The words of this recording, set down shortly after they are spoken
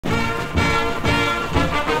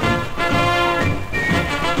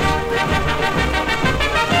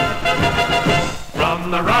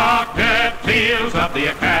fields of the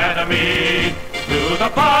Academy, to the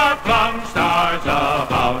far-flung stars of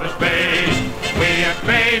outer space. We are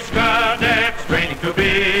space cadets training to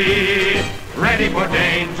be ready for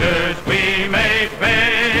dangers we may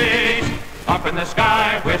face. Up in the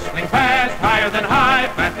sky, whistling fast, higher than high,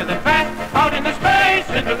 faster than fast, out into space,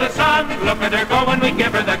 into the sun. Look at her go when we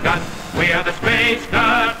give her the gun. We are the space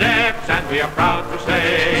cadets, and we are proud to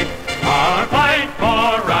say our fight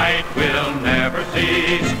for right will never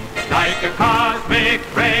cease. Like a cosmic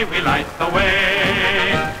ray, we light the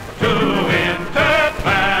way to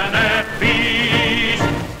interplanet peace.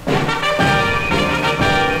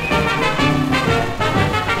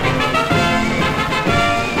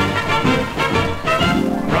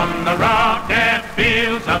 From the rocket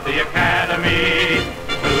fields of the Academy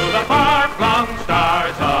to the far-flung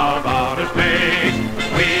stars of outer space,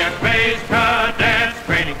 we are space cadets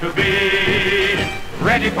training to be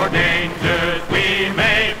ready for dangers we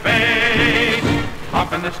may face.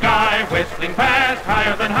 Up in the sky, whistling fast,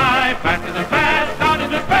 higher than high, faster than fast, out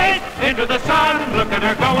into space, into the sun. Look at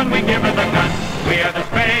her go and we give her the gun. We are the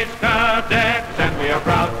space cadets, and we are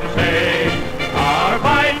proud to say our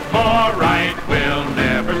fight for right will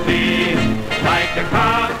never cease. Like a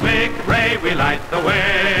cosmic ray, we light the way